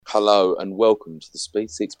Hello and welcome to the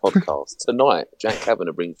Speed 6 podcast. Tonight, Jack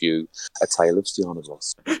Kavanagh brings you a tale of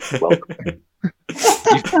Stianaglos. Welcome.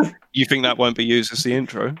 You think that won't be used as the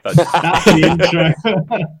intro? That's the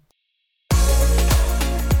intro.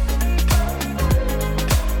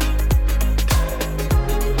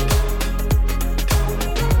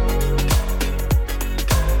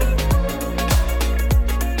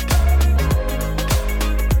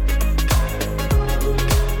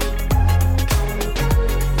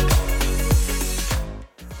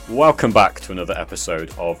 Welcome back to another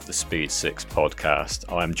episode of the Speed 6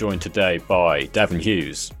 podcast. I am joined today by Devon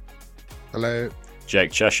Hughes. Hello.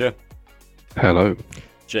 Jake Cheshire. Hello.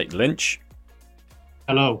 Jake Lynch.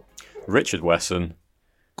 Hello. Richard Wesson.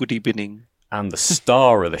 Good evening. And the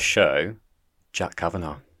star of the show, Jack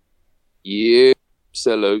Kavanagh. You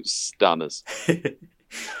absolute stunners.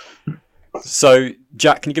 So,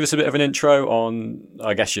 Jack, can you give us a bit of an intro on,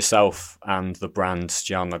 I guess, yourself and the brand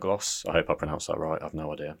Stianaglos? I hope I pronounced that right. I have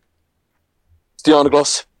no idea.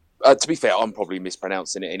 Stianaglos. To be fair, I'm probably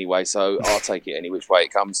mispronouncing it anyway, so I'll take it any which way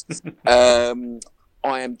it comes. I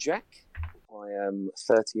am Jack. I am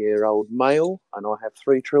a 30-year-old male, and I have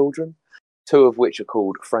 3 children, 2 of which are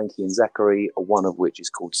called Frankie and Zachary, 1 of which is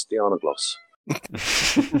called Stianaglos.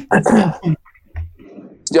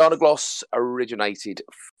 Stianaglos originated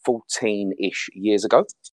 14-ish years ago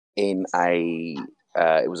in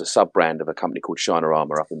it was a sub-brand of a company called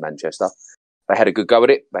Shinerama up in Manchester. They had a good go at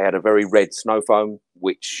it. They had a very red snow foam,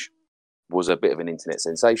 which was a bit of an internet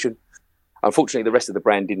sensation. Unfortunately, the rest of the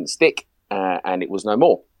brand didn't stick, and it was no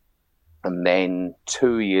more. And then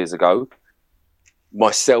 2 years ago,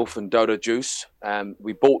 myself and Dodo Juice,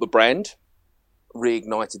 we bought the brand,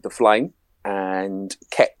 reignited the flame, and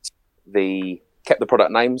kept the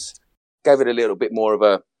product names, gave it a little bit more of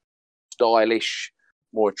a stylish,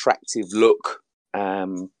 more attractive look.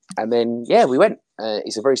 And then, we went.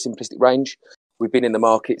 It's a very simplistic range. We've been in the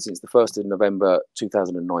market since the 1st of November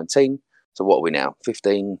 2019. So what are we now?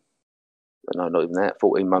 15? No, not even that.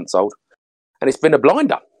 14 months old. And it's been a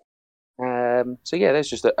blinder. There's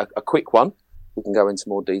just a quick one. We can go into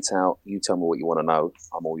more detail. You tell me what you want to know.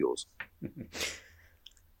 I'm all yours.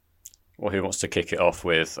 Well, who wants to kick it off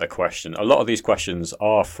with a question? A lot of these questions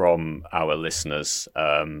are from our listeners.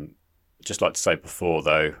 Just like to say before,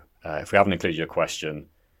 though, if we haven't included your question,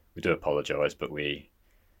 we do apologise, but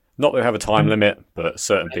not that we have a time limit, but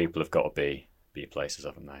certain people have got to be places,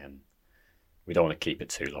 haven't they? And we don't want to keep it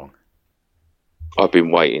too long. I've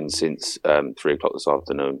been waiting since 3 o'clock this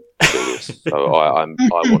afternoon to do this, so I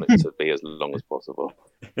want it to be as long as possible.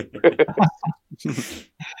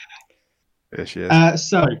 There she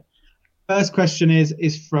is. First question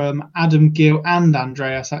is from Adam Gill and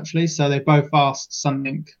Andreas, actually. So they both asked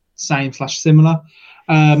something same/similar.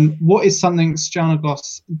 What is something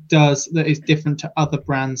Stianaglos does that is different to other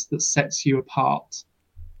brands that sets you apart?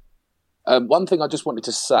 One thing I just wanted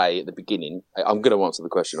to say at the beginning, I'm going to answer the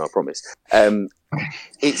question, I promise.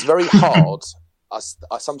 It's very hard.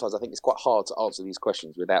 Sometimes I think it's quite hard to answer these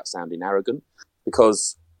questions without sounding arrogant,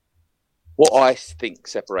 because what I think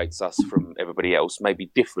separates us from everybody else may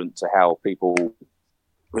be different to how people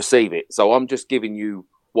receive it. So I'm just giving you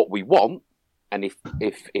what we want, and if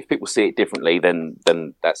people see it differently, then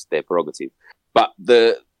that's their prerogative. But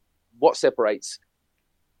what separates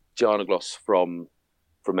Stianaglos from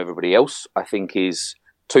everybody else, I think, is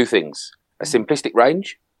 2 things: a simplistic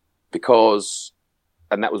range,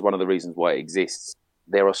 and that was one of the reasons why it exists.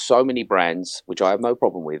 There are so many brands, which I have no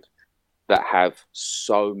problem with, that have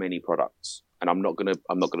so many products, and I'm not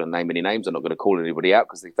gonna name any names. I'm not gonna call anybody out,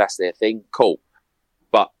 because if that's their thing, cool.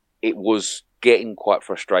 But it was getting quite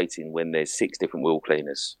frustrating when there's 6 different wheel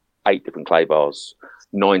cleaners, 8 different clay bars,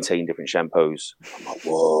 19 different shampoos. I'm like,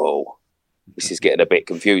 whoa, this is getting a bit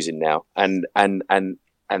confusing now. And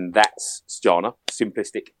that's Stiana,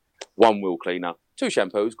 simplistic, 1 wheel cleaner, 2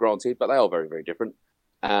 shampoos, granted, but they are very, very different.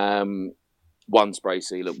 1 spray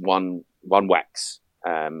sealant, one wax.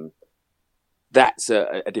 That's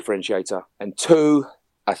a differentiator. And 2,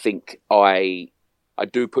 I think I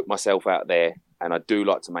do put myself out there, and I do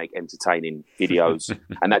like to make entertaining videos,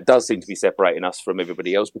 and that does seem to be separating us from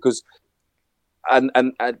everybody else, because I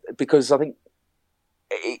think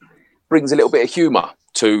it brings a little bit of humour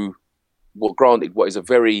to what is a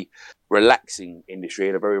very relaxing industry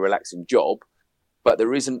and a very relaxing job, but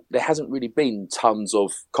there hasn't really been tons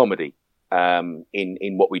of comedy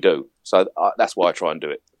in what we do. So that's why I try and do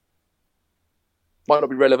it. Might not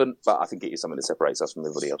be relevant, but I think it is something that separates us from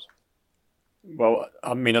everybody else. Well,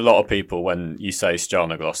 I mean, a lot of people, when you say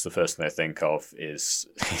Stianaglos, the first thing they think of is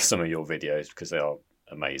some of your videos, because they are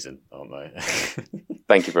amazing, aren't they?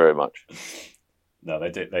 Thank you very much. No,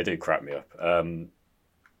 they do crack me up.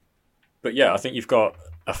 But yeah, I think you've got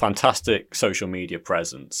a fantastic social media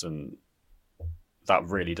presence, and that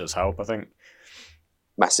really does help, I think.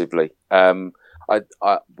 Massively. I am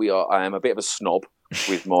a bit of a snob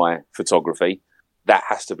with my photography. That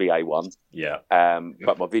has to be A1. Yeah.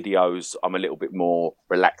 But my videos, I'm a little bit more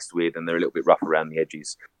relaxed with, and they're a little bit rough around the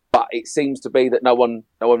edges. But it seems to be that no one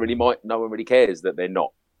really cares that they're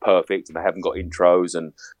not perfect, and they haven't got intros,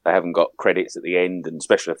 and they haven't got credits at the end and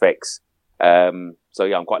special effects. So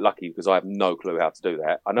yeah, I'm quite lucky because I have no clue how to do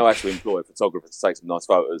that. I know how to employ a photographer to take some nice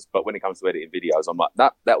photos, but when it comes to editing videos, I'm like,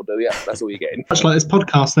 that'll do. Yeah, that's all you're getting. Much like this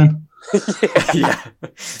podcast, then. Yeah.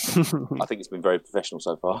 I think it's been very professional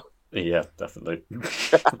so far. Yeah, definitely.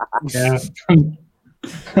 Yeah.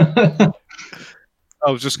 I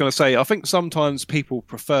was just going to say, I think sometimes people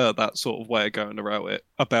prefer that sort of way of going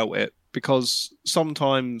about it because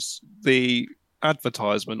sometimes the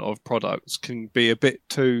advertisement of products can be a bit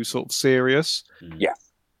too sort of serious. Yeah.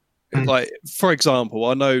 Like, for example,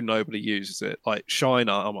 I know nobody uses it, like Shine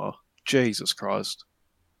Armor. Jesus Christ.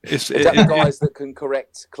 Is that the guys that can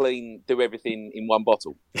correct, clean, do everything in one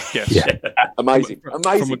bottle? Yes. Yeah. Amazing. From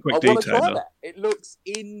a quick I want to try detailer. that. It looks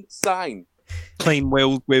insane. Clean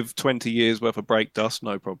wheel with 20 years worth of brake dust,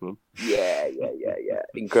 no problem. Yeah.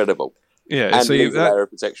 Incredible. Yeah, And so leaves a that, layer of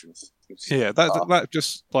protection. yeah, that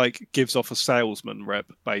just like gives off a salesman rep,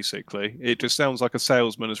 basically. It just sounds like a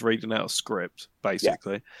salesman is reading out a script,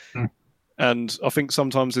 basically. Yeah. And I think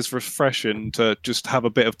sometimes it's refreshing to just have a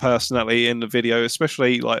bit of personality in the video,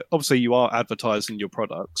 especially like obviously you are advertising your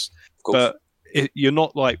products, Of course. but you're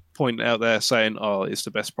not like pointing out there saying, "Oh, it's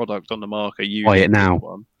the best product on the market." You Buy it now.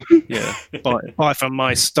 One. Yeah, buy from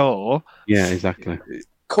my store. Yeah, exactly.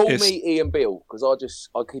 Call me Ian Beale because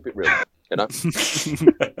I keep it real. You know.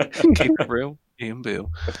 Keep it real, Ian Beale.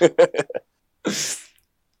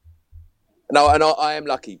 No, and I am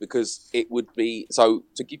lucky because it would be so.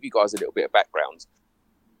 To give you guys a little bit of background,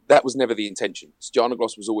 that was never the intention. Stjärna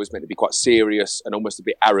Gloss was always meant to be quite serious and almost a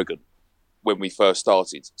bit arrogant when we first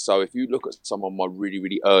started. So if you look at some of my really,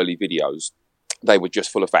 really early videos, they were just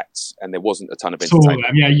full of facts and there wasn't a ton of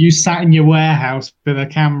entertainment. Yeah, you sat in your warehouse with a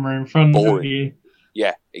camera in front of you.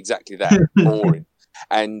 Yeah, exactly that. Boring.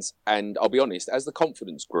 And I'll be honest, as the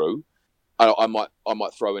confidence grew, I might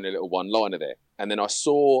throw in a little one-liner there. And then I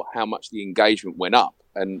saw how much the engagement went up,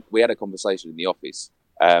 and we had a conversation in the office.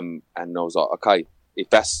 And I was like, okay, if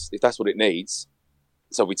that's what it needs,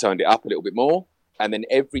 so we turned it up a little bit more. And then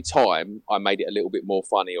every time I made it a little bit more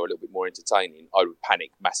funny or a little bit more entertaining, I would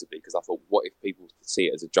panic massively because I thought, what if people see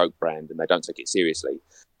it as a joke brand and they don't take it seriously?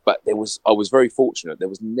 But I was very fortunate. There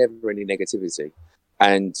was never any negativity.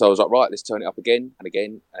 And so I was like, right, let's turn it up again and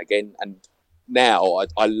again and again. And now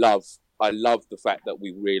I love the fact that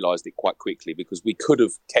we realised it quite quickly because we could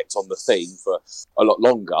have kept on the theme for a lot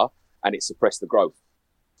longer and it suppressed the growth.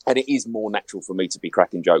 And it is more natural for me to be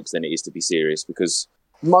cracking jokes than it is to be serious because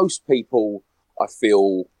most people, I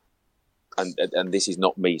feel, and this is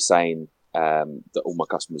not me saying that all my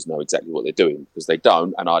customers know exactly what they're doing because they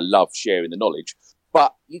don't, and I love sharing the knowledge,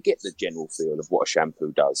 but you get the general feel of what a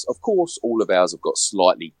shampoo does. Of course, all of ours have got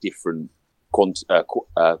slightly different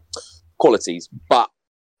qualities, but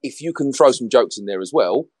if you can throw some jokes in there as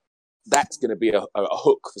well, that's going to be a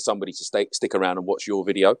hook for somebody to stick around and watch your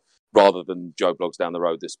video rather than Joe Blogs down the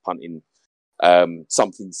road that's punting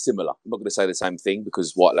something similar. I'm not going to say the same thing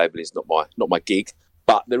because white label is not my gig,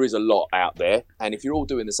 but there is a lot out there. And if you're all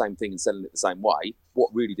doing the same thing and selling it the same way,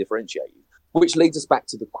 what really differentiates you? Which leads us back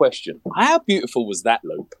to the question: how beautiful was that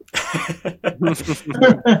loop?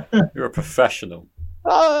 You're a professional.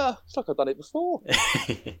 It's like I've done it before.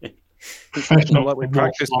 Not like we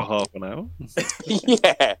practiced for half an hour.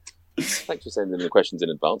 Yeah. Thanks for sending the questions in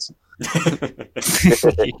advance.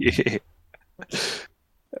 Yeah.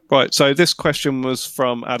 Right, so this question was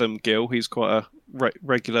from Adam Gill. He's quite a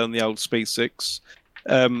regular in the old Speed 6.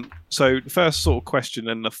 So the first sort of question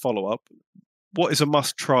and the follow-up: what is a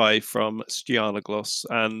must-try from Stjärna Gloss?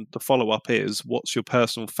 And the follow-up is: what's your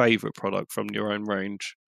personal favourite product from your own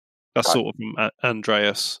range? That's Okay. sort of from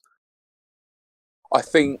Andreas. I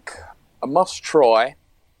think a must-try.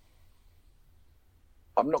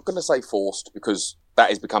 I'm not going to say forced because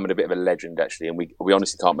that is becoming a bit of a legend, actually, and we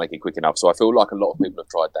honestly can't make it quick enough. So I feel like a lot of people have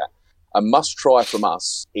tried that. A must-try from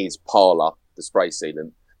us is Parla, the spray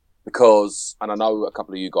sealant, because, and I know a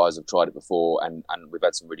couple of you guys have tried it before, and we've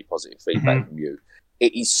had some really positive feedback from you.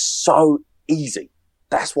 It is so easy.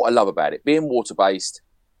 That's what I love about it. Being water-based,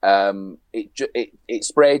 it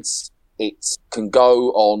spreads. It can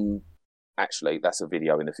go on. Actually, that's a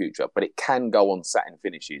video in the future, but it can go on satin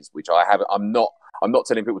finishes, which I haven't. I'm not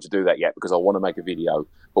telling people to do that yet because I want to make a video.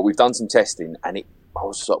 But we've done some testing, and I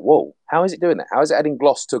was just like, whoa, how is it doing that? How is it adding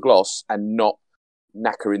gloss to gloss and not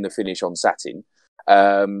knackering the finish on satin?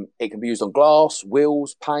 It can be used on glass,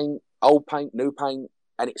 wheels, paint, old paint, new paint,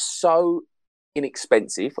 and it's so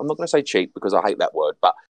inexpensive. I'm not going to say cheap because I hate that word,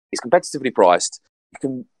 but it's competitively priced. You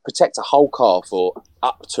can protect a whole car for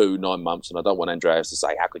up to 9 months, and I don't want Andreas to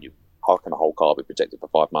say, how can a whole car be protected for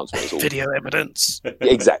 5 months? When it's all... Video evidence.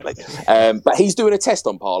 Exactly. But he's doing a test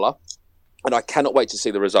on Parlour, and I cannot wait to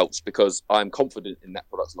see the results because I'm confident in that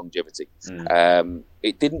product's longevity.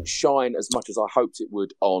 It didn't shine as much as I hoped it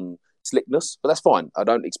would on slickness, but that's fine. I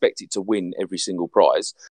don't expect it to win every single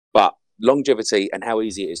prize, but longevity and how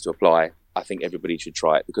easy it is to apply, I think everybody should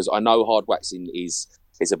try it because I know hard waxing is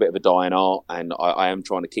a bit of a dying art, and I am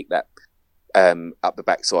trying to kick that up the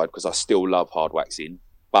backside because I still love hard waxing,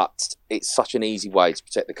 but it's such an easy way to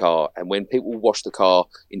protect the car. And when people wash the car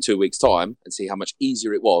in 2 weeks' time and see how much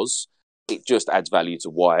easier it was, it just adds value to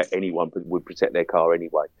why anyone would protect their car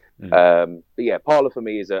anyway. But yeah, Parlour for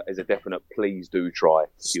me is a definite please do try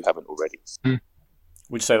if you haven't already.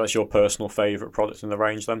 Would you say that's your personal favourite product in the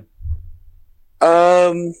range then?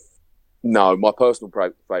 No, my personal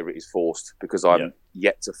favourite is Forced because I'm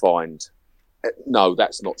yet to find... No,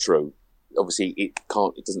 that's not true. Obviously, it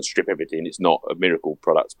doesn't strip everything. It's not a miracle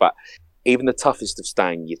product, but even the toughest of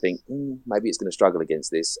stain, you think, maybe it's going to struggle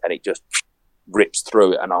against this, and it just rips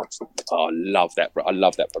through it. And I love that. I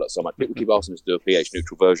love that product so much. People keep asking us to do a pH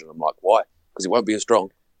neutral version. I'm like, why? Because it won't be as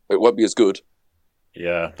strong. It won't be as good.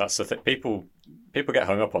 Yeah, that's the thing. People get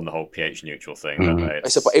hung up on the whole pH neutral thing, don't they?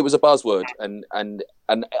 It was a buzzword, and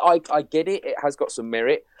I get it. It has got some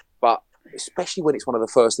merit, but especially when it's one of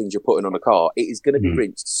the first things you're putting on a car, it is going to be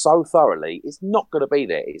rinsed so thoroughly. It's not going to be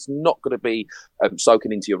there. It's not going to be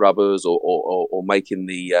soaking into your rubbers or making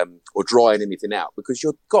the or drying anything out because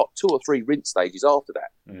you've got 2 or 3 rinse stages after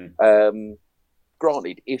that.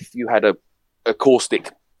 Granted, if you had a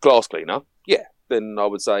caustic glass cleaner, then I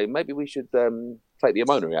would say maybe we should take the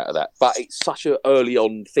ammonia out of that. But it's such an early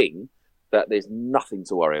on thing that there's nothing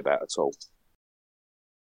to worry about at all.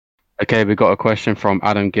 Okay, we've got a question from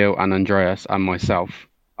Adam Gill and Andreas and myself.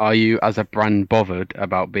 Are you, as a brand, bothered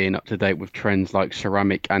about being up to date with trends like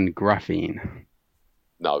ceramic and graphene?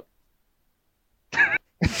 No. Can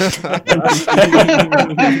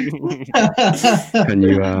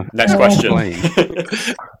you next question?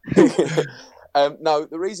 No,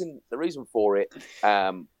 the reason for it,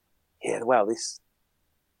 this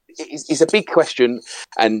is a big question,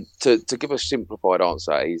 and to give a simplified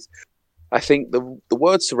answer is, I think the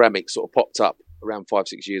word ceramic sort of popped up around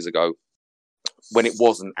 5-6 years ago when it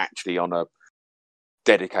wasn't actually on a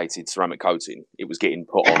dedicated ceramic coating. It was getting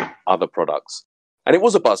put on other products. And it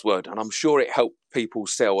was a buzzword, and I'm sure it helped people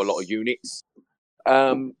sell a lot of units.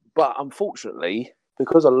 But unfortunately,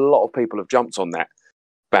 because a lot of people have jumped on that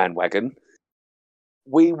bandwagon,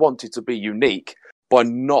 we wanted to be unique by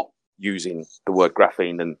not using the word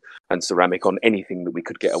graphene and ceramic on anything that we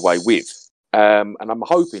could get away with. And I'm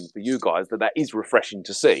hoping for you guys that is refreshing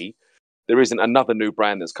to see. There isn't another new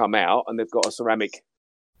brand that's come out and they've got a ceramic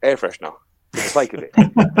air freshener for the sake of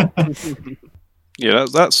it. Yeah,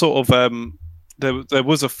 that's sort of there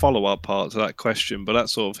was a follow-up part to that question, but that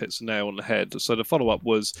sort of hits the nail on the head. So the follow-up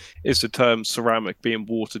was, is the term ceramic being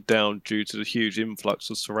watered down due to the huge influx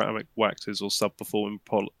of ceramic waxes or sub-performing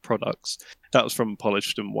products? That was from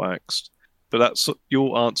Polished and Waxed. But that's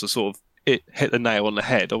your answer sort of it hit the nail on the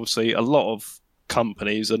head. Obviously, a lot of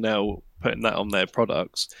companies are now putting that on their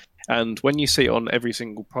products. And when you see it on every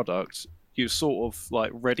single product, you're sort of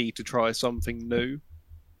like ready to try something new.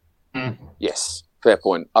 Yes, fair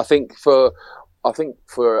point. I think for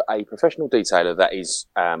a professional detailer that is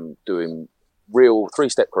doing real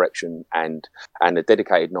 3-step correction and a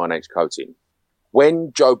dedicated 9H coating,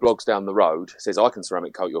 when Joe Bloggs down the road says, I can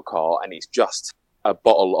ceramic coat your car, and it's just a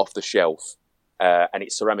bottle off the shelf and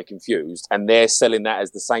it's ceramic infused, and they're selling that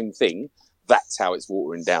as the same thing, that's how it's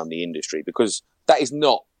watering down the industry, because that is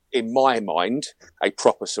not, in my mind, a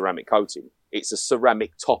proper ceramic coating. It's a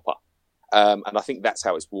ceramic topper. And I think that's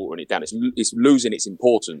how it's watering it down. It's losing its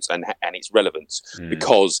importance and its relevance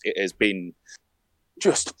because it has been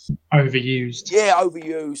just overused. Yeah,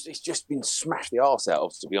 overused. It's just been smashed the arse out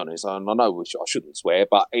of, to be honest. And I know I shouldn't swear,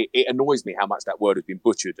 but it annoys me how much that word has been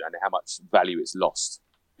butchered and how much value it's lost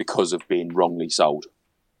because of being wrongly sold.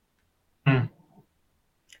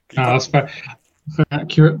 That's very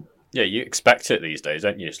accurate. Yeah, you expect it these days,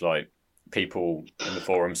 don't you? It's like people in the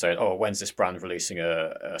forum saying, "Oh, when's this brand releasing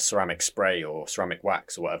a ceramic spray or ceramic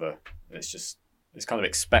wax or whatever?" It's kind of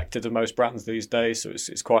expected of most brands these days. So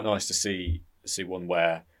it's quite nice to see one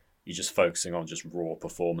where you're just focusing on just raw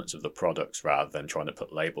performance of the products rather than trying to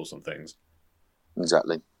put labels on things.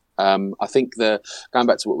 Exactly. I think going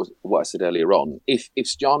back to what I said earlier on, if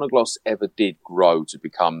Stjanogloss ever did grow to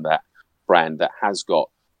become that brand that has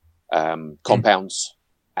got compounds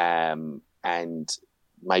and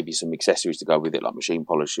maybe some accessories to go with it, like machine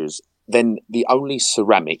polishers, then the only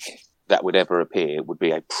ceramic that would ever appear would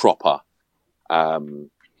be a proper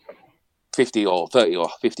 50 or 30 or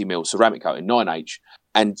 50 mil ceramic coating, 9H,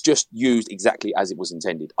 and just used exactly as it was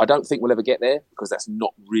intended. I don't think we'll ever get there because that's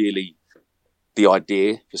not really the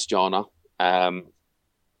idea for Stjana.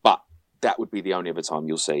 But that would be the only other time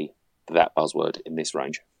you'll see that buzzword in this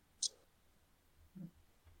range.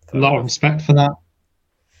 A lot of respect for that.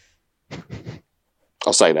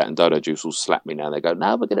 I'll say that, and Dodo Juice will slap me now. They go,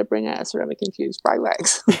 "No, we're going to bring out a ceramic infused spray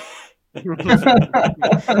wax."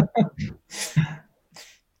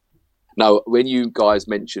 No, when you guys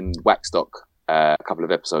mentioned Waxstock a couple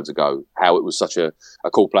of episodes ago, how it was such a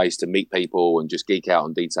cool place to meet people and just geek out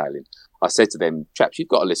on detailing, I said to them, "Chaps, you've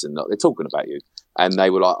got to listen. They're talking about you," and they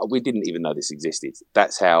were like, "We didn't even know this existed."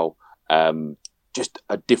 That's how just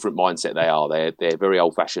a different mindset they are. They're very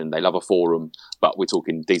old fashioned. They love a forum, but we're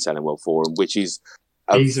talking Detailing World Forum, which is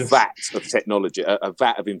a vat of technology, a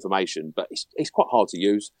vat of information, but it's quite hard to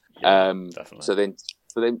use. Definitely. So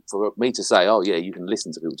then for me to say, "Oh yeah, you can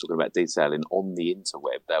listen to people talking about detailing on the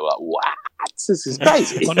interweb," they were like, "What? This is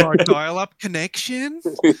crazy." On our dial-up connection.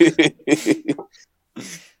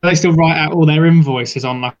 They still write out all their invoices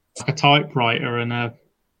on like a typewriter and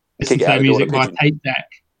listen to their music by tape deck.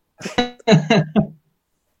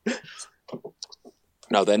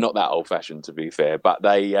 No, they're not that old-fashioned, to be fair. But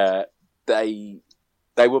they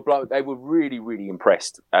were really, really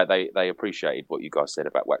impressed. They appreciated what you guys said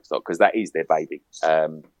about Waxstock because that is their baby.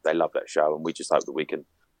 They love that show, and we just hope that we can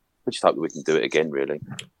do it again. Really,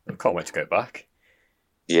 I can't wait to go back.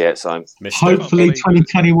 Yeah, so hopefully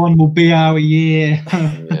 2021 will be our year.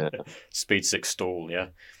 Yeah. Speed 6 stall, yeah.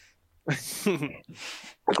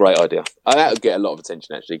 A great idea. And that would get a lot of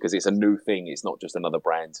attention actually because it's a new thing. It's not just another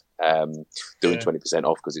brand doing 20%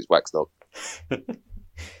 off because it's Waxstock.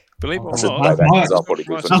 Believe it or not,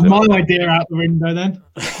 that's my idea out the window then.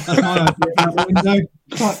 That's my idea out the window.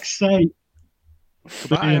 Fuck's sake.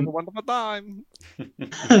 Goodbye, have a wonderful time.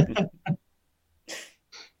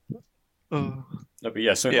 No, but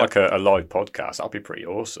yeah, something like a live podcast, that'd be pretty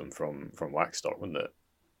awesome from Waxstock, wouldn't it?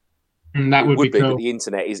 And that would be cool. But the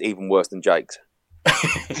internet is even worse than Jake's.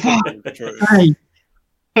 Hey.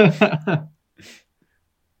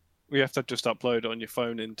 We have to just upload on your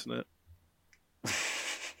phone internet.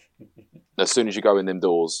 As soon as you go in them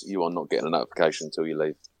doors, you are not getting a notification until you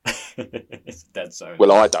leave. It's a dead zone.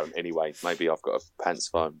 Well, I don't anyway. Maybe I've got a pants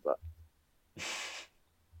phone, but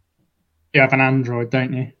you have an Android,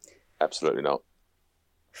 don't you? Absolutely not.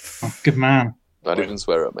 Oh, good man. Don't even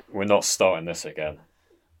swear at me. We're not starting this again.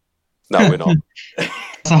 No, we're not.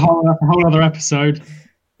 That's a whole other episode.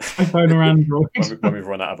 iPhone or Android. When we've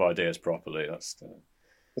run out of ideas properly, that's.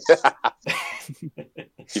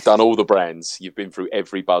 You've done all the brands. You've been through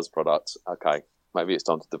every Buzz product. Okay, maybe it's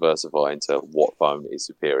time to diversify into what phone is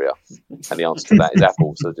superior. And the answer to that is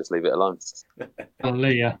Apple. So just leave it alone.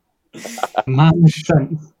 Hallelujah. Man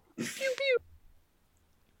sense.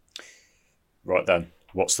 Right then,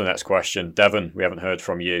 what's the next question, Devon? We haven't heard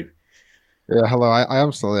from you. Yeah, hello. I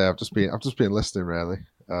am still there. I've just been listening, really.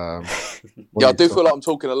 Yeah, I do feel like I'm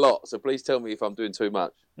talking a lot, so please tell me if I'm doing too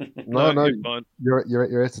much. No, you're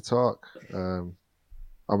here to talk, and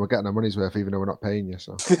we're getting our money's worth, even though we're not paying you.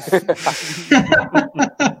 So,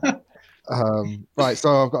 right.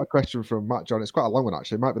 So I've got a question from Matt John. It's quite a long one,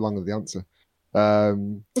 actually. It might be longer than the answer.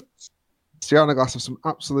 Stjanogloss have some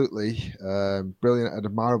absolutely brilliant and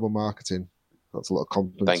admirable marketing. That's a lot of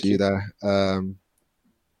compliment to you there.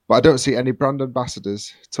 But I don't see any brand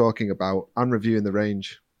ambassadors talking about and reviewing the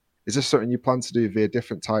range. Is this something you plan to do via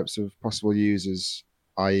different types of possible users,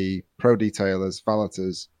 i.e. pro detailers,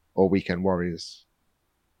 valeters, or weekend warriors?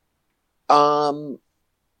 To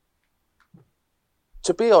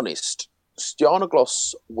be honest,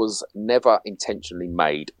 Stjanogloss was never intentionally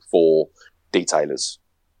made for detailers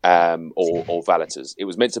or valeters. It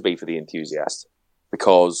was meant to be for the enthusiast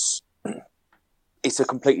because it's a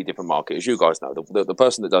completely different market. As you guys know, the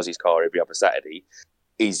person that does his car every other Saturday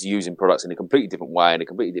is using products in a completely different way, in a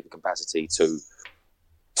completely different capacity to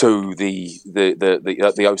the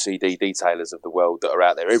OCD detailers of the world that are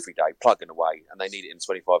out there every day plugging away, and they need it in a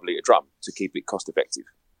 25-litre drum to keep it cost effective.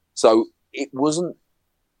 So it wasn't.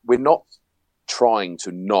 We're not trying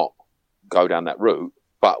to not go down that route,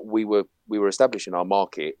 but we were establishing our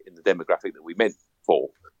market in the demographic that we meant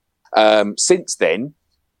for. Since then,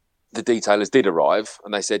 the detailers did arrive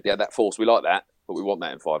and they said, yeah, that Force, we like that, but we want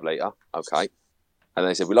that in 5 litre. Okay. And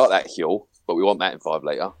they said, we like that Huel, but we want that in 5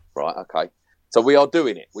 litre. Right, okay. So we are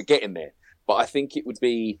doing it. We're getting there. But I think it would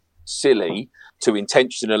be silly to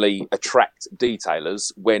intentionally attract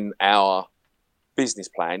detailers when our business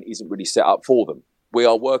plan isn't really set up for them. We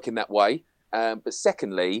are working that way. But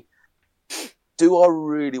secondly, do I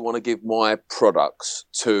really want to give my products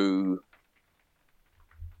to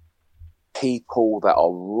people that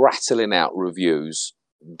are rattling out reviews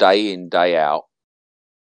day in, day out?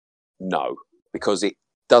 No, because it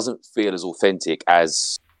doesn't feel as authentic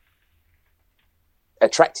as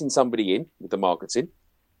attracting somebody in with the marketing,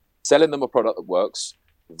 selling them a product that works,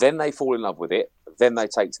 then they fall in love with it, then they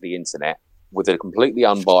take to the internet with a completely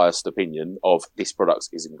unbiased opinion of this product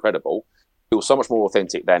is incredible. It feels so much more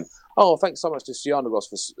authentic than, oh, thanks so much to Stianagos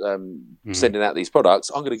for sending out these products.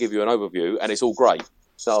 I'm going to give you an overview and it's all great.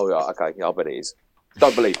 So, okay, yeah, I bet it is.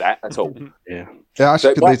 Don't believe that at all. Yeah,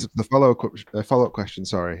 actually, so, the follow-up question,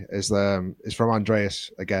 sorry, is from Andreas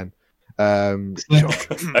again. Says we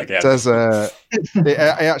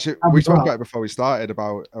talked about it before we started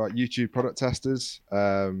about YouTube product testers,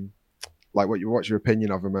 like what's your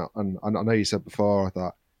opinion of them? And I know you said before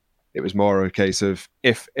that it was more a case of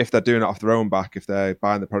if they're doing it off their own back, if they're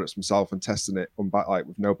buying the products themselves and testing it like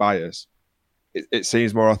with no bias, it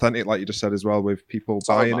seems more authentic, like you just said as well, with people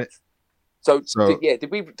buying it. So did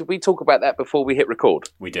we talk about that before we hit record?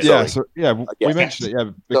 We did. Yeah, we mentioned it. Yeah,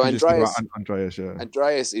 so Andreas. Yeah,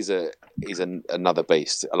 Andreas is another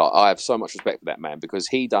beast. Like, I have so much respect for that man because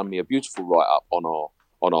he done me a beautiful write up on our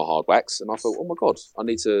hard wax, and I thought, oh my god, I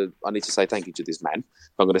need to say thank you to this man.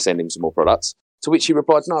 I'm going to send him some more products. To which he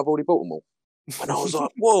replied, no, I've already bought them all. And I was like,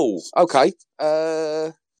 whoa, okay.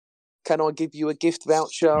 Can I give you a gift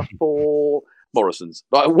voucher for Morrison's?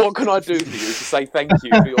 Like, what can I do for you to say thank you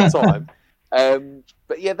for your time?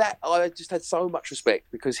 But yeah, that I just had so much respect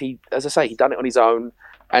because he, as I say, he done it on his own,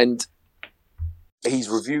 and his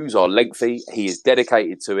reviews are lengthy. He is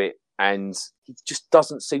dedicated to it, and he just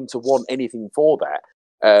doesn't seem to want anything for that,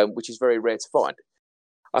 which is very rare to find.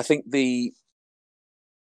 I think I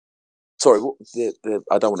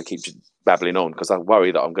don't want to keep babbling on because I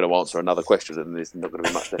worry that I'm going to answer another question and there's not going to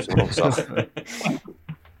be much left to answer.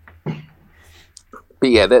 But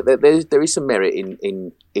yeah, there is some merit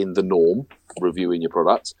in the norm reviewing your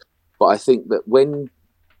product, but I think that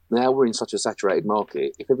now we're in such a saturated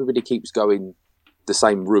market, if everybody keeps going the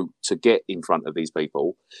same route to get in front of these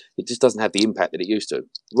people, it just doesn't have the impact that it used to.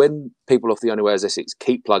 When people off The Only Way Is Essex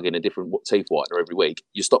keep plugging a different teeth whitener every week,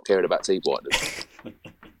 you stop caring about teeth whiteners.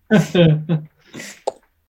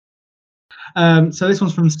 So this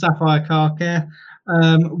one's from Sapphire Car Care.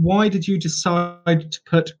 Why did you decide to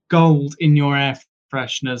put gold in your air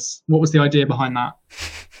fresheners? What was the idea behind that?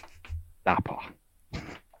 Dapper.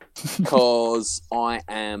 Because I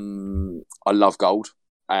love gold.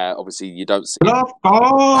 Obviously, you don't see love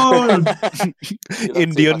gold.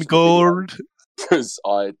 Indian gold. Because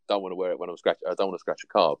I don't want to wear it when I'm scratching. I don't want to scratch a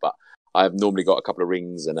car, but I've normally got a couple of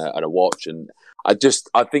rings and a watch, and I just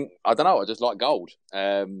like gold.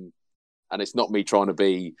 And it's not me trying to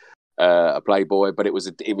be a playboy, but it was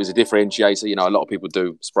a differentiator. You know, a lot of people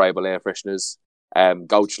do sprayable air fresheners.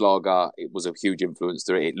 Goldschlager, it was a huge influence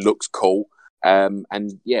to it. It looks cool, and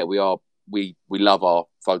yeah, we love our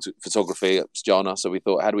photography at Stiana, so we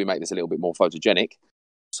thought, how do we make this a little bit more photogenic?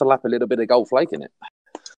 Slap a little bit of gold flake in it.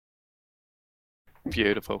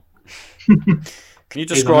 Beautiful. Can you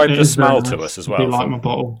describe the smell to us as well? Like my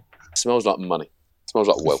bottle. It smells like money. It smells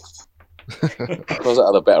like wealth. It smells like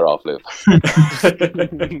how the better half live.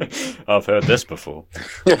 I've heard this before.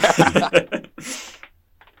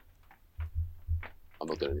 I'm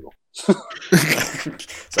not doing it anymore. So,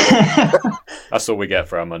 that's all we get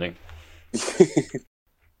for our money.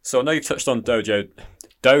 So I know you touched on dodo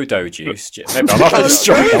juice. Maybe I'm not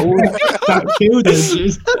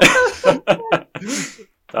juice.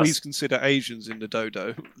 Please consider Asians in the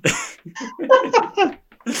dodo.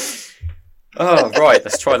 Oh, right.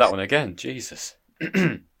 Let's try that one again. Jesus.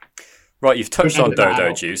 Right, you've touched on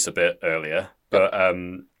dodo juice a bit earlier, but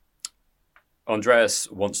Andreas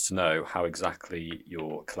wants to know how exactly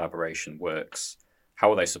your collaboration works.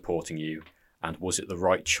 How are they supporting you? And was it the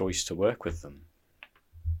right choice to work with them?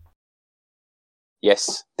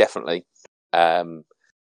 Yes, definitely.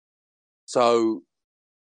 So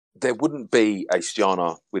there wouldn't be a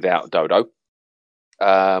Stiana without Dodo.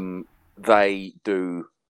 They do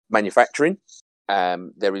manufacturing.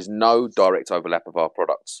 There is no direct overlap of our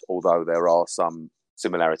products, although there are some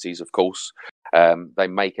similarities, of course. They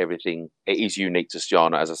make everything. It is unique to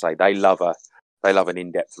Stiana, as I say. They love an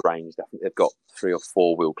in-depth range. I think they've got 3 or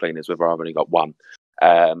 4 wheel cleaners, whether I've only got one.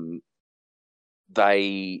 They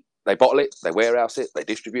bottle it, they warehouse it, they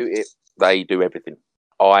distribute it, they do everything.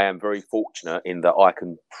 I am very fortunate in that I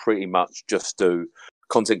can pretty much just do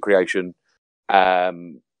content creation,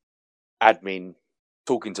 admin,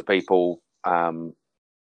 talking to people,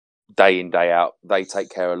 day in, day out. They take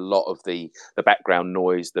care of a lot of the background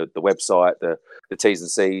noise, the website, the T's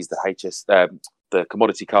and C's, the HS, the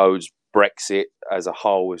commodity codes. Brexit as a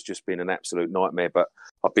whole has just been an absolute nightmare, but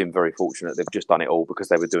I've been very fortunate. They've just done it all because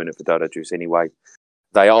they were doing it for Dodo Juice anyway.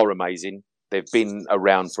 They are amazing. They've been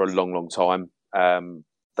around for a long, long time. I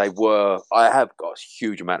have got a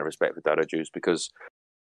huge amount of respect for Dodo Juice because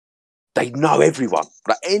they know everyone.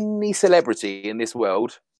 Like any celebrity in this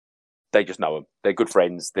world, they just know them. They're good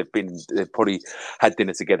friends. They've probably had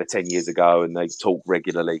dinner together 10 years ago and they talk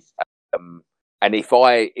regularly. And if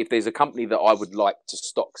there's a company that I would like to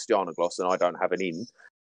stock Stjanogloss and I don't have an in,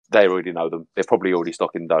 they already know them. They're probably already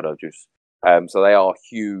stocking Dodo Juice. So they are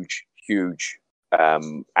huge, huge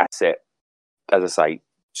asset. As I say,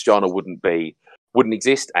 Stjana wouldn't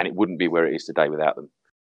exist and it wouldn't be where it is today without them.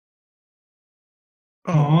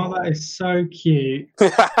 Oh, that is so cute.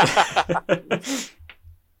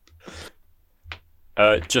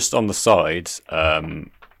 Just on the side,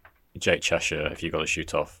 Jake Cheshire, if you got to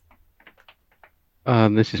shoot off.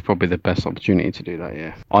 This is probably the best opportunity to do that,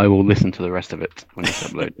 yeah. I will listen to the rest of it when it's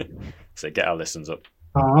uploaded. So get our listens up.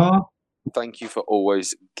 Thank you for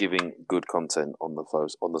always giving good content on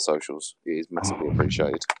the socials. It is massively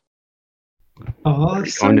appreciated. Oh,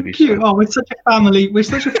 that's so cute. Oh, we're such a family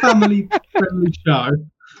friendly show.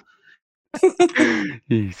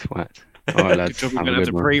 You swat. All right, lads. Good job we're going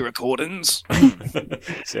to pre-recordings.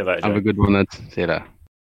 See you later. Have a good one, lads. See you later.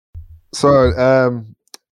 So,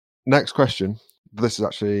 next question. This is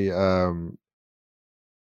actually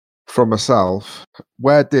from myself.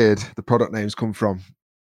 Where did the product names come from?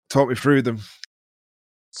 Talk me through them.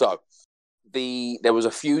 So, there was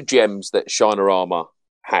a few gems that Shinorama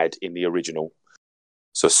had in the original.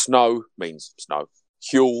 So, snow means snow.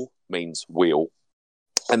 Huel means wheel.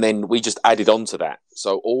 And then we just added on to that.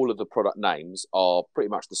 So, all of the product names are pretty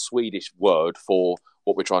much the Swedish word for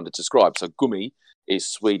what we're trying to describe. So, gummi is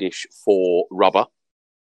Swedish for rubber.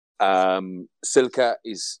 Silka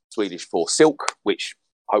is Swedish for silk, which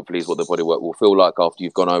hopefully is what the bodywork will feel like after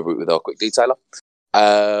you've gone over it with our quick detailer.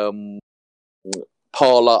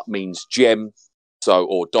 Parla means gem,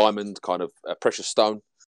 or diamond, kind of a precious stone.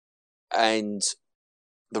 And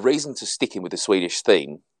the reason to sticking with the Swedish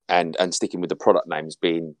theme and sticking with the product names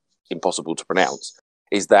being impossible to pronounce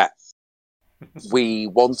is that we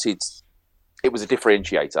wanted, it was a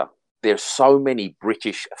differentiator. There's so many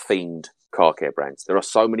British themed car care brands. There are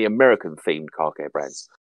so many American themed car care brands.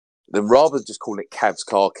 Then rather than just calling it Cavs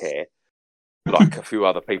Car Care, like a few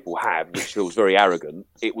other people have, which feels very arrogant,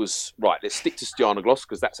 it was, right, let's stick to Stjanogloss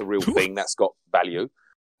because that's a real thing, that's got value.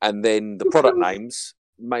 And then the product names,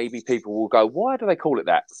 maybe people will go, why do they call it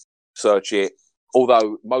that? Search it.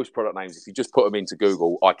 Although most product names, if you just put them into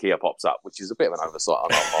Google, IKEA pops up, which is a bit of an oversight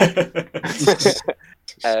on our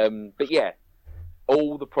part. But yeah,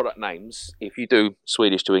 all the product names, if you do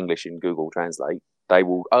Swedish to English in Google Translate, they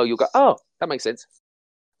will, you'll go, that makes sense.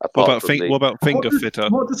 What about finger fitter?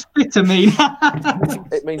 What does fitter mean?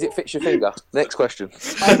 It means it fits your finger. Next question.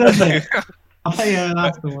 I don't think. Yeah,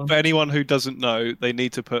 that's the one. For anyone who doesn't know, they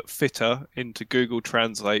need to put fitter into Google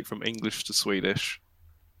Translate from English to Swedish.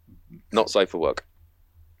 Not safe for work.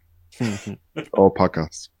 Or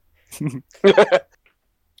podcasts.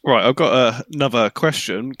 Right, I've got another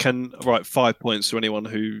question. Can write 5 points to anyone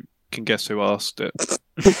who can guess who asked it.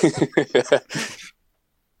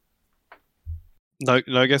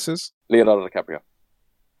 No guesses? Leonardo DiCaprio.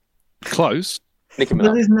 Close. Nicki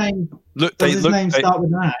Minaj. Does his name, start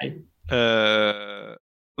with an A?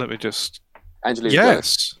 Let me just... Angelina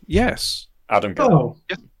Yes. Adam Gill.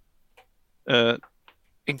 Oh.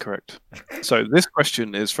 Incorrect. So this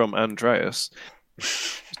question is from Andreas.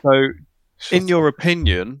 So, in your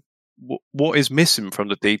opinion, what is missing from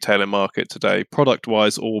the detailing market today,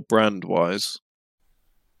 product-wise or brand-wise?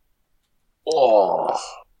 Oh...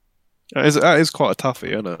 That is quite a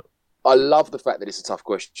toughie, isn't it? I love the fact that it's a tough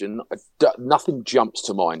question. Nothing jumps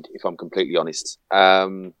to mind, if I'm completely honest.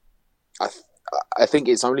 I think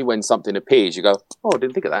it's only when something appears you go, I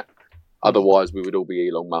didn't think of that. Otherwise, we would all be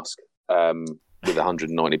Elon Musk with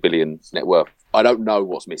 190 billion net worth. I don't know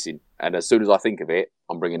what's missing. And as soon as I think of it,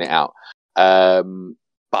 I'm bringing it out. But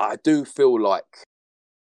I do feel like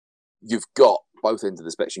you've got both ends of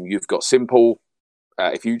the spectrum. You've got simple.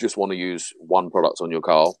 If you just want to use one product on your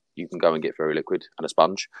car, you can go and get Fairy Liquid and a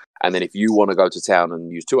sponge. And then if you want to go to town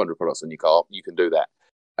and use 200 products on your car, you can do that.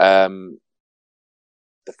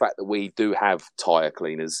 the fact that we do have tyre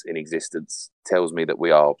cleaners in existence tells me that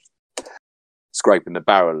we are scraping the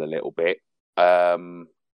barrel a little bit. And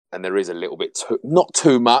there is a little bit, not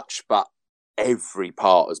too much, but every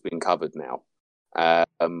part has been covered now.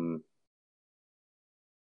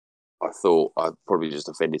 I thought I'd probably just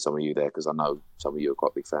offended some of you there because I know some of you are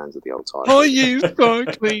quite big fans of the old tyre. I use tyre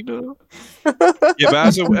cleaner. Yeah,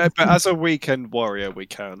 but as a weekend warrior, we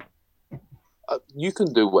can. You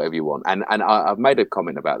can do whatever you want, and I've made a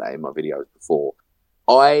comment about that in my videos before.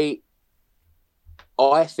 I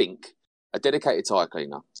think a dedicated tyre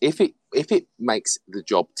cleaner, if it makes the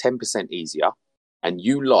job 10% easier, and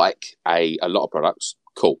you like a lot of products,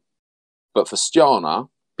 cool. But for Stjärna,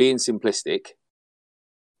 being simplistic,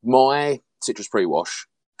 my citrus pre-wash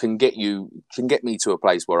can get me to a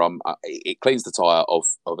place where it cleans the tyre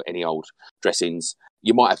of any old dressings.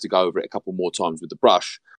 You might have to go over it a couple more times with the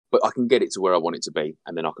brush, but I can get it to where I want it to be,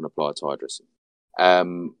 and then I can apply a tyre dressing.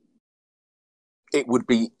 It would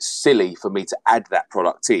be silly for me to add that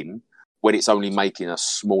product in when it's only making a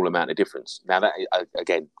small amount of difference. Now, that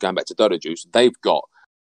again, going back to Dodo Juice, they've got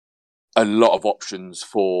a lot of options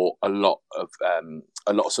for a lot of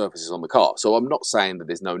surfaces on the car. So I'm not saying that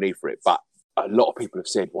there's no need for it, but a lot of people have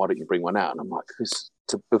said, why don't you bring one out? And I'm like,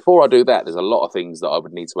 before I do that, there's a lot of things that I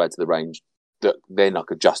would need to add to the range that then I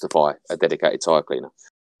could justify a dedicated tyre cleaner.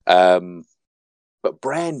 But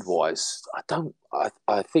brand-wise,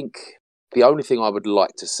 I think the only thing I would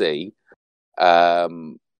like to see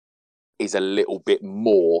is a little bit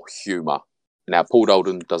more humour. Now, Paul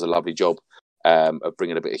Dolden does a lovely job of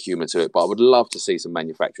bringing a bit of humour to it, but I would love to see some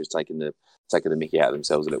manufacturers taking the mickey out of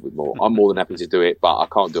themselves a little bit more. I'm more than happy to do it, but I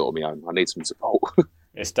can't do it on my own. I need some support.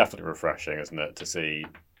 It's definitely refreshing, isn't it, to see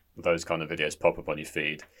those kind of videos pop up on your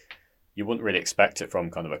feed. You wouldn't really expect it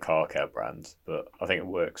from kind of a car care brand, but I think it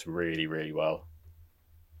works really, really well.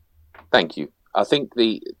 Thank you. I think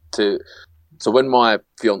so when my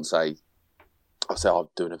fiance, I said, I'm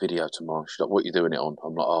doing a video tomorrow. She's like, what are you doing it on?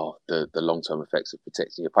 I'm like, the long-term effects of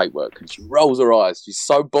protecting your paintwork. And she rolls her eyes. She's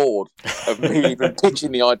so bored of me even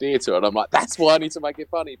pitching the idea to her. And I'm like, that's why I need to make it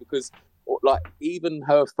funny, because like even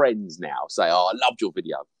her friends now say, oh, I loved your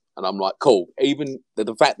video. And I'm like, cool. Even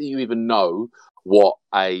the fact that you even know what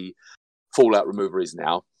a fallout remover is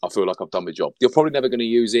now, I feel like I've done my job. You're probably never going to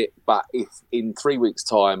use it, but if in 3 weeks'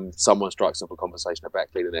 time someone strikes up a conversation about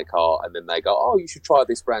cleaning their car and then they go, oh, you should try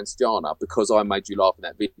this brand Stjärna because I made you laugh in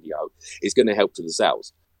that video, it's going to help to the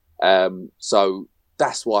sales. So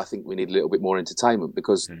that's why I think we need a little bit more entertainment,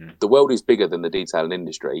 because the world is bigger than the detailing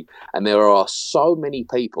industry, and there are so many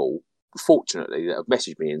people, fortunately, that have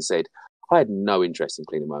messaged me and said, I had no interest in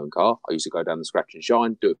cleaning my own car. I used to go down the Scratch and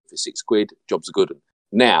Shine, do it for £6, job's a good one.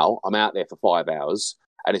 Now I'm out there for 5 hours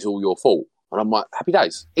and it's all your fault. And I'm like, happy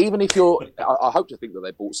days. Even if I hope to think that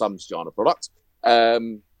they bought some Stjärna product.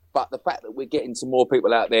 But the fact that we're getting some more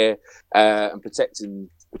people out there and protecting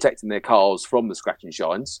their cars from the Scratch and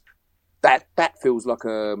Shines, that feels like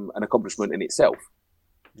an accomplishment in itself.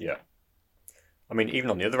 Yeah. I mean, even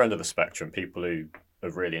on the other end of the spectrum, people who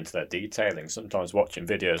are really into their detailing, sometimes watching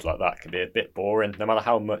videos like that can be a bit boring. No matter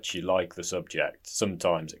how much you like the subject,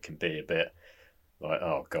 sometimes it can be a bit like,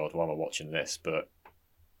 oh God, why am I watching this? But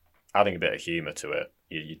adding a bit of humour to it,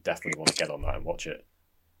 you definitely want to get on that and watch it.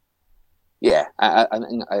 Yeah,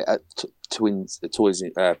 Twins, the toys.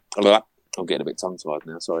 I'm getting a bit tongue-tied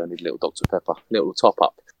now. Sorry, I need a little Dr. Pepper, a little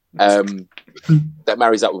top-up. That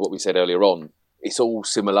marries up with what we said earlier on. It's all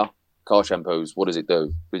similar. Car shampoos, what does it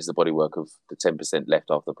do? Rids the bodywork of the 10% left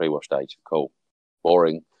after the pre-wash stage. Cool.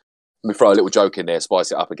 Boring. Let me throw a little joke in there,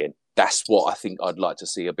 spice it up again. That's what I think I'd like to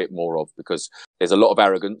see a bit more of, because there's a lot of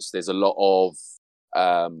arrogance. There's a lot of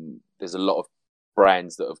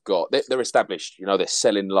brands that have got, they're established, they're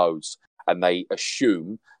selling loads, and they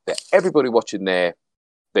assume that everybody watching their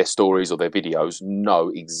stories or their videos know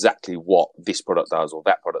exactly what this product does or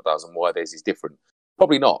that product does and why theirs is different.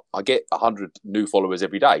 Probably not. I get 100 new followers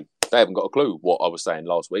every day. They haven't got a clue what I was saying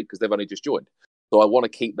last week because they've only just joined. So I want to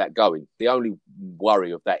keep that going. The only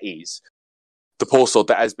worry of that is the poor sod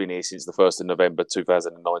that has been here since the 1st of November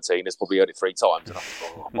 2019 has probably heard it 3 times, and I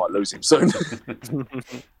think, I might lose him soon.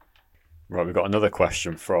 Right, we've got another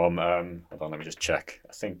question from, hold on, let me just check.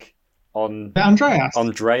 I think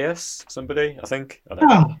Andreas, somebody, I think. I don't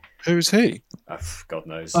know. Who's he? God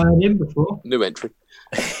knows. I had him before. New entry.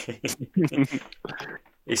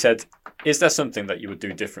 He said, is there something that you would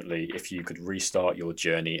do differently if you could restart your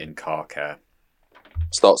journey in car care?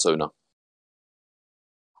 Start sooner.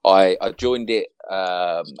 I joined it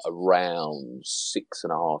around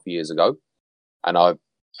 6.5 years ago, and I've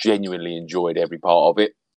genuinely enjoyed every part of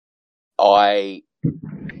it. I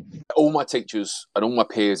all my teachers and all my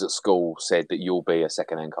peers at school said that you'll be a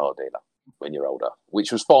second-hand car dealer when you're older,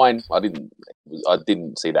 which was fine. I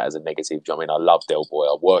didn't see that as a negative. I mean, I love Del Boy.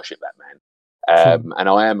 I worship that man. And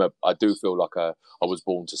I do feel like I was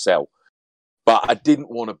born to sell, but I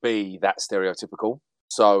didn't want to be that stereotypical.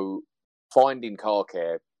 So finding car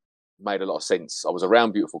care made a lot of sense. I was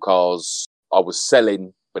around beautiful cars. I was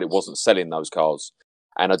selling, but it wasn't selling those cars.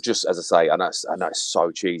 And I just, as I say, I know it's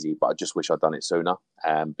so cheesy, but I just wish I'd done it sooner.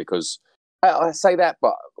 Because I say that,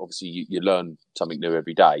 but obviously you learn something new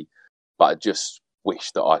every day. But I just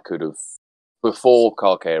wish that I could have, before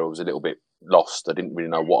car care, I was a little bit lost. I didn't really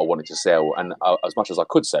know what I wanted to sell. And as much as I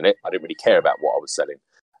could sell it, I didn't really care about what I was selling.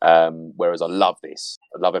 Whereas I love this.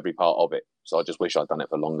 I love every part of it. So I just wish I'd done it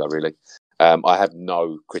for longer, really. I have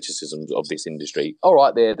no criticisms of this industry. All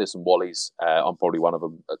right, there's some wallies. I'm probably one of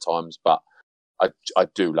them at times, but I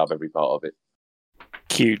do love every part of it.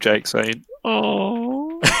 Cue Jake saying,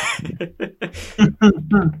 "Oh." You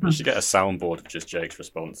should get a soundboard of just Jake's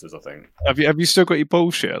responses, I think. Have you still got your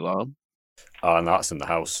bullshit alarm? Oh, no, that's in the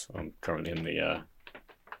house. I'm currently in the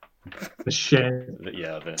shed.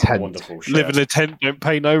 The wonderful shed. Live in a tent, don't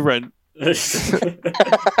pay no rent.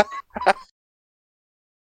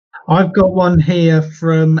 I've got one here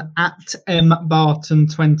from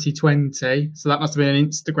 @mbarton2020. So that must have been an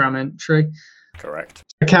Instagram entry. Correct.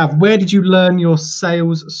 Cav, where did you learn your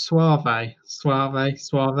sales suave? Suave.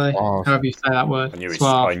 However you say that word. I knew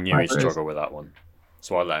Suave, he'd struggle with that one.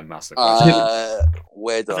 So I let him ask the question.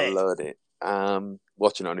 Where did I learn it?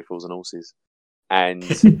 Watching Only Fools and Horses. And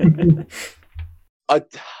I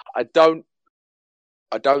don't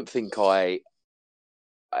think I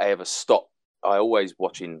ever stopped. I always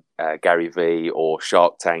watching Gary Vee or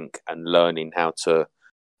Shark Tank and learning how to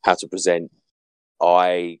present.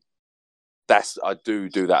 I do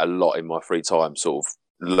that a lot in my free time, sort of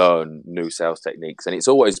learn new sales techniques, and it's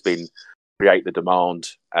always been create the demand,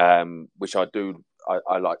 which I do.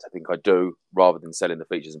 I like to think I do, rather than selling the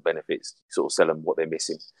features and benefits, sort of sell them what they're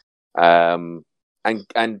missing. And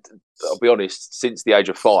I'll be honest, since the age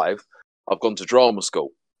of 5, I've gone to drama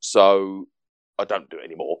school, so I don't do it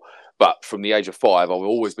anymore. But from the age of 5, I've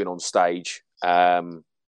always been on stage,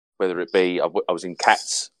 whether it be I was in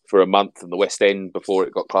Cats for a month in the West End before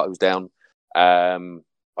it got closed down.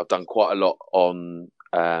 I've done quite a lot on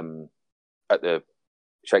at the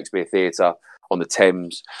Shakespeare Theatre, on the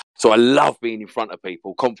Thames. So I love being in front of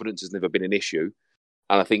people. Confidence has never been an issue.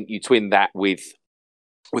 And I think you twin that with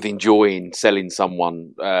enjoying selling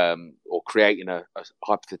someone or creating a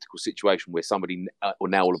hypothetical situation where somebody will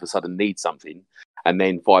now all of a sudden needs something, and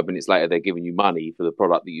then 5 minutes later they're giving you money for the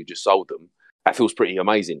product that you just sold them. That feels pretty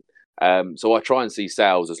amazing. So I try and see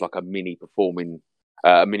sales as like a mini performance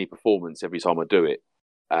every time I do it.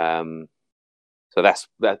 So that's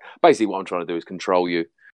basically what I'm trying to do, is control you,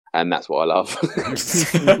 and that's what I love.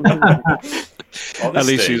 At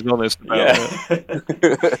least she's honest about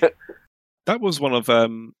it. That was one of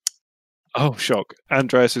shock,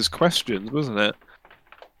 Andreas's questions, wasn't it?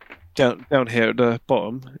 Down here at the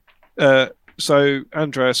bottom. So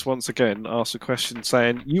Andreas once again asked a question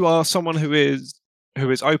saying, "You are someone who is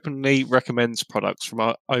openly recommends products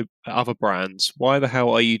from other brands. Why the hell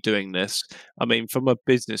are you doing this? I mean, from a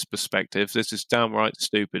business perspective, this is downright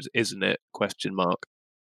stupid, isn't it?" ?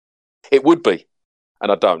 It would be,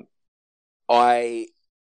 and I don't.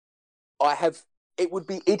 It would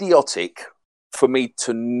be idiotic for me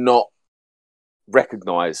to not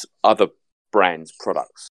recognise other brands'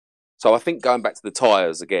 products. So I think going back to the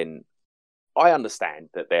tyres again, I understand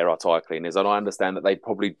that there are tyre cleaners, and I understand that they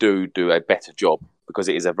probably do a better job because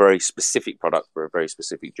it is a very specific product for a very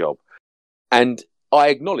specific job. And I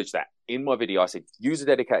acknowledge that. In my video, I said, use a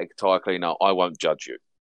dedicated tyre cleaner, I won't judge you.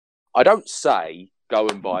 I don't say go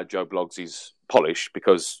and buy Joe Bloggs' polish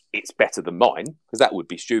because it's better than mine, because that would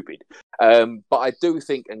be stupid. But I do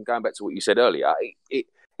think, and going back to what you said earlier, it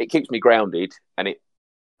keeps me grounded, and it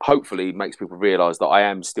hopefully makes people realise that I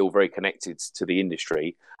am still very connected to the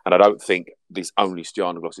industry, and I don't think this only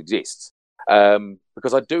Stjarnagloss exists.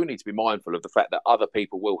 Because I do need to be mindful of the fact that other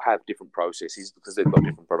people will have different processes because they've got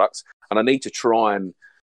different products, and I need to try and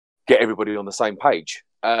get everybody on the same page.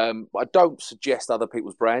 I don't suggest other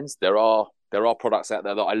people's brands. There are products out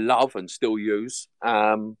there that I love and still use,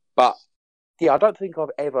 but yeah, I don't think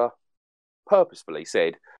I've ever purposefully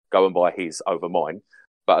said go and buy his over mine.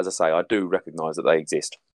 But as I say, I do recognise that they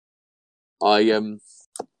exist. Just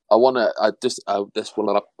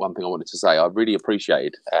one thing I wanted to say. I really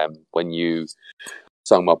appreciated when you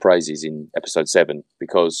sung my praises in episode 7,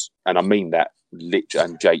 because, and I mean that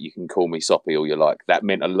literally, and Jake, you can call me soppy all you like. That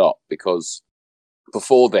meant a lot, because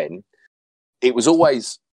before then, it was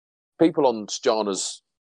always people on Stjana's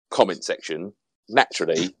comment section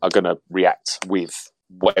naturally are going to react with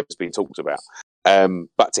whatever's being talked about.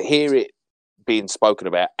 But to hear it being spoken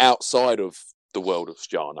about outside of the world of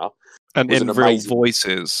Stjärna and in real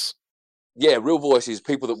voices. Yeah, real voices,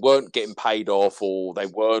 people that weren't getting paid off, or they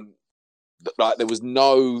weren't like, there was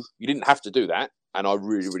no, you didn't have to do that. And I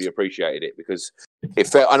really, really appreciated it, because it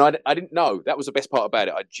felt, and I didn't know. That was the best part about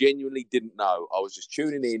it. I genuinely didn't know. I was just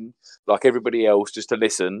tuning in like everybody else just to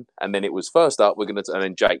listen. And then it was first up, and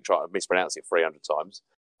then Jake tried to mispronounce it 300 times.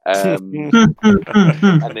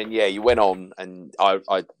 And then, yeah, you went on, and I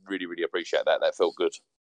really, really appreciate that. That felt good.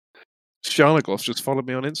 Stjärnagloss just followed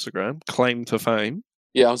me on Instagram, claim to fame.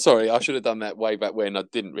 Yeah, I'm sorry. I should have done that way back when. I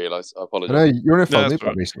didn't realise. I apologise. I know you're in a phone loop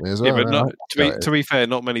recently as well. Yeah, but to be fair,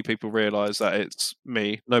 not many people realise that it's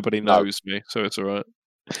me. Nobody knows me, so it's all right.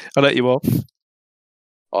 I'll let you off.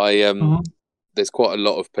 There's quite a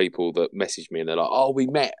lot of people that message me and they're like, "Oh, we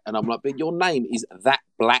met," and I'm like, "But your name is That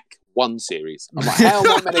Black One Series." I'm like, "How am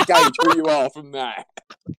I meant to gauge who you are from that?"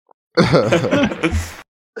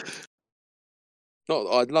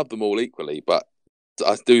 I love them all equally, but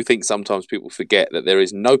I do think sometimes people forget that there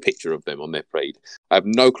is no picture of them on their feed. I have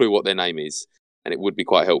no clue what their name is, and it would be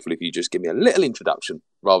quite helpful if you just give me a little introduction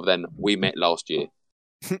rather than "we met last year."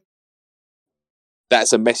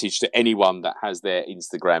 That's a message to anyone that has their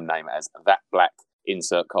Instagram name as That Black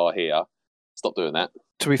Insert Car Here. Stop doing that.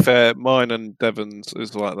 To be fair, mine and Devon's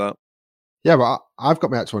is like that. Yeah, but I've got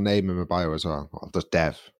my actual name in my bio as well. Just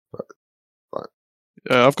Dev.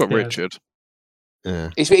 I've got Richard.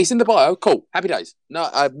 Yeah, it's in the bio. Cool, happy days. No,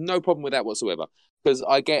 I have no problem with that whatsoever, because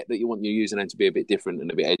I get that you want your username to be a bit different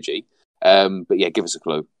and a bit edgy. But yeah, give us a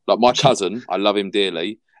clue. Like my cousin, I love him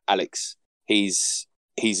dearly, Alex. His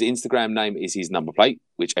Instagram name is his number plate,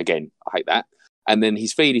 which again I hate that. And then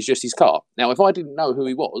his feed is just his car. Now, if I didn't know who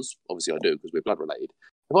he was, obviously I do because we're blood related.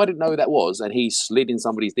 If I didn't know who that was, and he slid in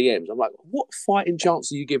somebody's DMs, I'm like, what fighting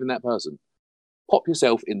chance are you giving that person? Pop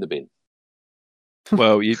yourself in the bin.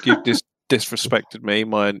 Well, you just disrespected me.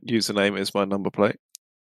 My username is my number plate.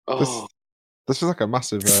 Oh. This is like a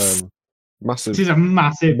massive. This is a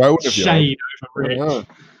massive shade over Rich.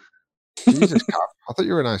 Jesus, Cav, I thought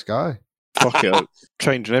you were a nice guy. Fuck it,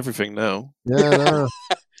 changing everything now. Yeah, no.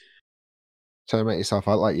 Trying to make yourself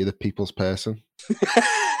out like you're the people's person.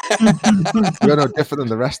 You're no different than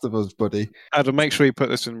the rest of us, buddy. Adam, make sure you put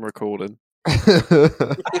this in recording.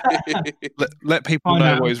 let people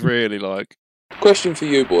know what he's really like. Question for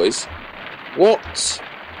you boys. What?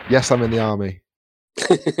 Yes, I'm in the army.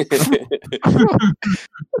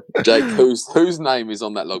 Jake, whose name is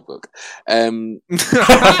on that logbook? No,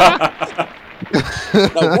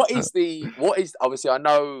 what is obviously I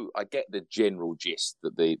get the general gist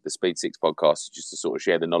that the Speed 6 podcast is just to sort of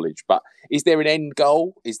share the knowledge, but is there an end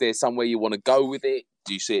goal? Is there somewhere you want to go with it?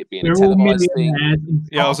 Do you see it being a televised thing?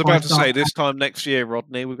 Yeah, I was about to say this time next year,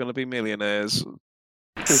 Rodney, we're going to be millionaires.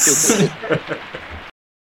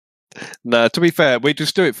 No, to be fair, we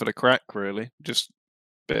just do it for the crack, really. Just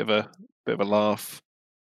bit of a laugh.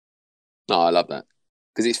 No, I love that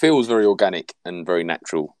because it feels very organic and very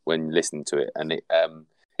natural when listening to it, and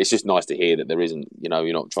it's just nice to hear that there isn't,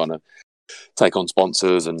 you're not trying to take on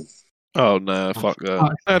sponsors and. Oh no, fuck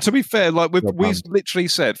that. No, to be fair, like we literally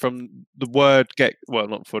said from the word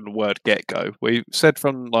not from the word get go. We said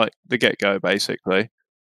from like the get go basically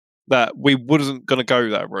that we wasn't going to go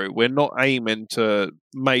that route. We're not aiming to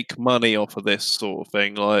make money off of this sort of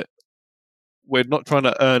thing. Like, we're not trying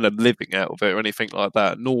to earn a living out of it or anything like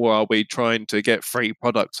that. Nor are we trying to get free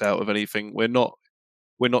products out of anything. We're not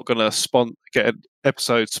going to get an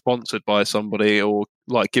episode sponsored by somebody or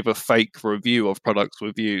like give a fake review of products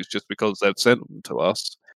we've used just because they've sent them to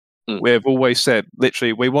us. We've always said,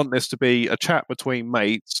 literally, we want this to be a chat between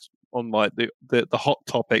mates on like the hot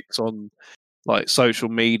topics on like social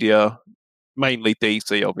media, mainly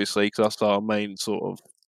DC, obviously, because that's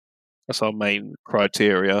our main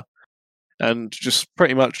criteria, and just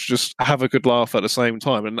pretty much just have a good laugh at the same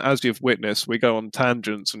time. And as you've witnessed, we go on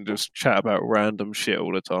tangents and just chat about random shit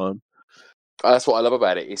all the time. That's what I love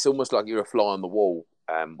about it. It's almost like you're a fly on the wall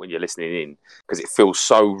when you're listening in because it feels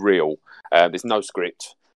so real. There's no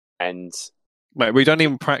script, and mate, we don't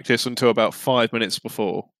even practice until about 5 minutes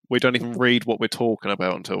before. We don't even read what we're talking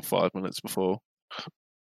about until 5 minutes before.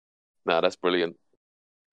 No, that's brilliant.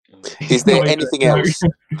 Is there anything else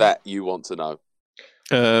that you want to know?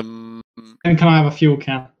 And can I have a fuel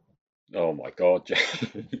can? Oh my god.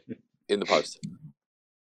 In the post.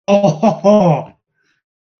 Oh.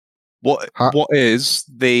 What is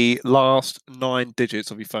the last 9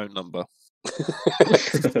 digits of your phone number?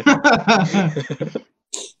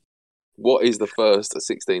 What is the first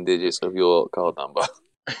 16 digits of your card number?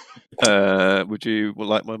 Would you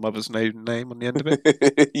like my mother's name on the end of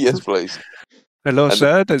it? Yes, please. Hello,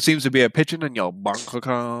 sir. There seems to be a pigeon in your bank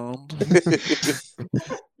account.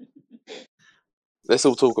 Let's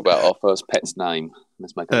all talk about our first pet's name.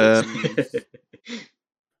 Let's make a list.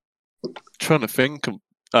 Trying to think.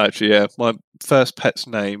 Actually, yeah, my first pet's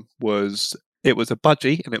name was a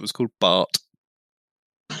budgie, and it was called Bart.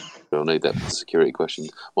 I'll need that for security question.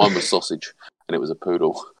 Mine was Sausage, and it was a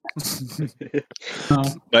poodle.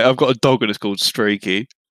 Mate, I've got a dog, and it's called Streaky.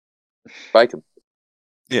 Bacon.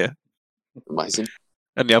 Yeah. Amazing.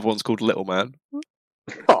 And the other one's called Little Man.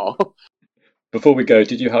 Oh. Before we go,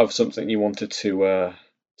 did you have something you wanted to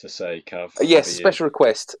say, Cav? Yes, special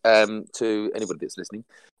request to anybody that's listening.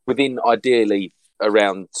 Within ideally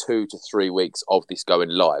around 2 to 3 weeks of this going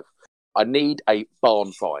live, I need a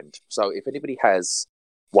barn find. So if anybody has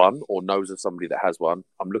one or knows of somebody that has one,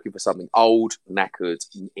 I'm looking for something old, knackered,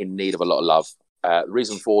 in need of a lot of love. The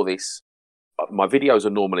reason for this, my videos are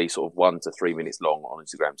normally sort of 1 to 3 minutes long on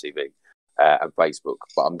Instagram TV and Facebook,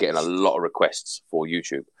 but I'm getting a lot of requests for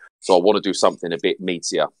YouTube. So I want to do something a bit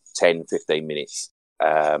meatier, 10, 15 minutes.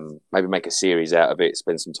 Maybe make a series out of it,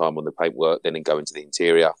 spend some time on the paintwork, then go into the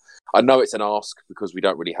interior. I know it's an ask because we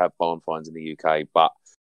don't really have barn finds in the UK, but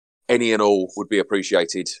any and all would be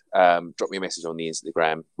appreciated. Drop me a message on the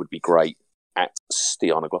Instagram, would be great, at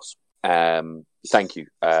Stianagloss. Thank you.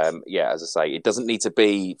 Yeah, as I say, it doesn't need to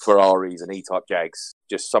be Ferraris and E-Type Jags,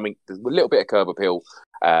 just something, a little bit of curb appeal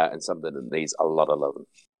and something that needs a lot of loving.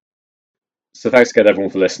 So thanks again,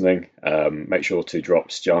 everyone, for listening. Make sure to drop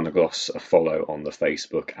Stianagloss a follow on the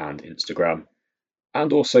Facebook and Instagram.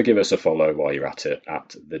 And also give us a follow while you're at it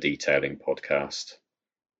at The Detailing Podcast.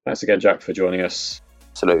 Thanks again, Jack, for joining us.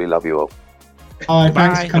 Absolutely love you all. Hi,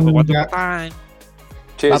 thanks for coming back. Bye.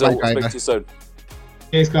 Cheers, Bye-bye, all. Speak to you soon.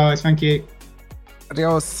 Cheers, guys. Thank you.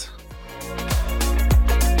 Adios.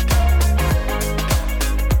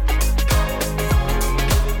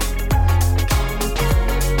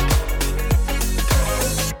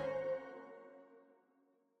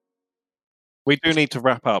 We do need to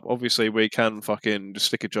wrap up. Obviously, we can fucking just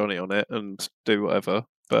stick a Johnny on it and do whatever,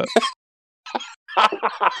 but...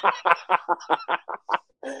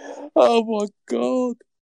 Oh my god.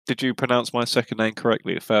 Did you pronounce my second name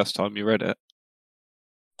correctly the first time you read it?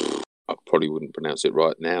 I probably wouldn't pronounce it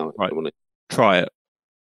right now. Right. I want to... Try it.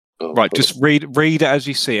 Oh, Right, just read it as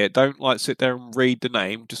you see it. Don't like sit there and read the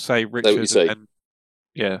name. Just say Richard. you say. And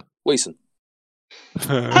yeah. Weeson.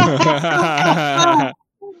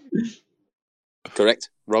 Correct?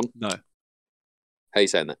 Wrong? No. How you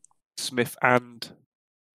saying that? Smith and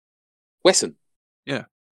Wesson? Yeah.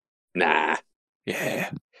 Nah.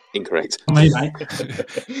 Yeah. Incorrect. Maybe.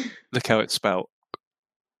 Look how it's spelt.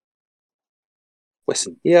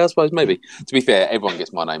 Wesson. Yeah, I suppose maybe. To be fair, everyone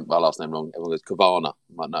gets my last name wrong. Everyone goes Kavana.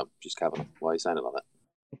 I'm like, no, just Kavanagh. Why are you saying it like that?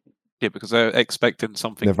 Yeah, because they're expecting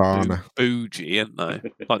something Nirvana. bougie, aren't they?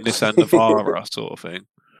 Like Nissan Navara sort of thing.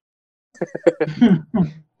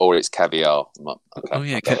 Or it's caviar. I'm like, okay, Oh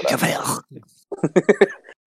yeah, I'll go with that. caviar.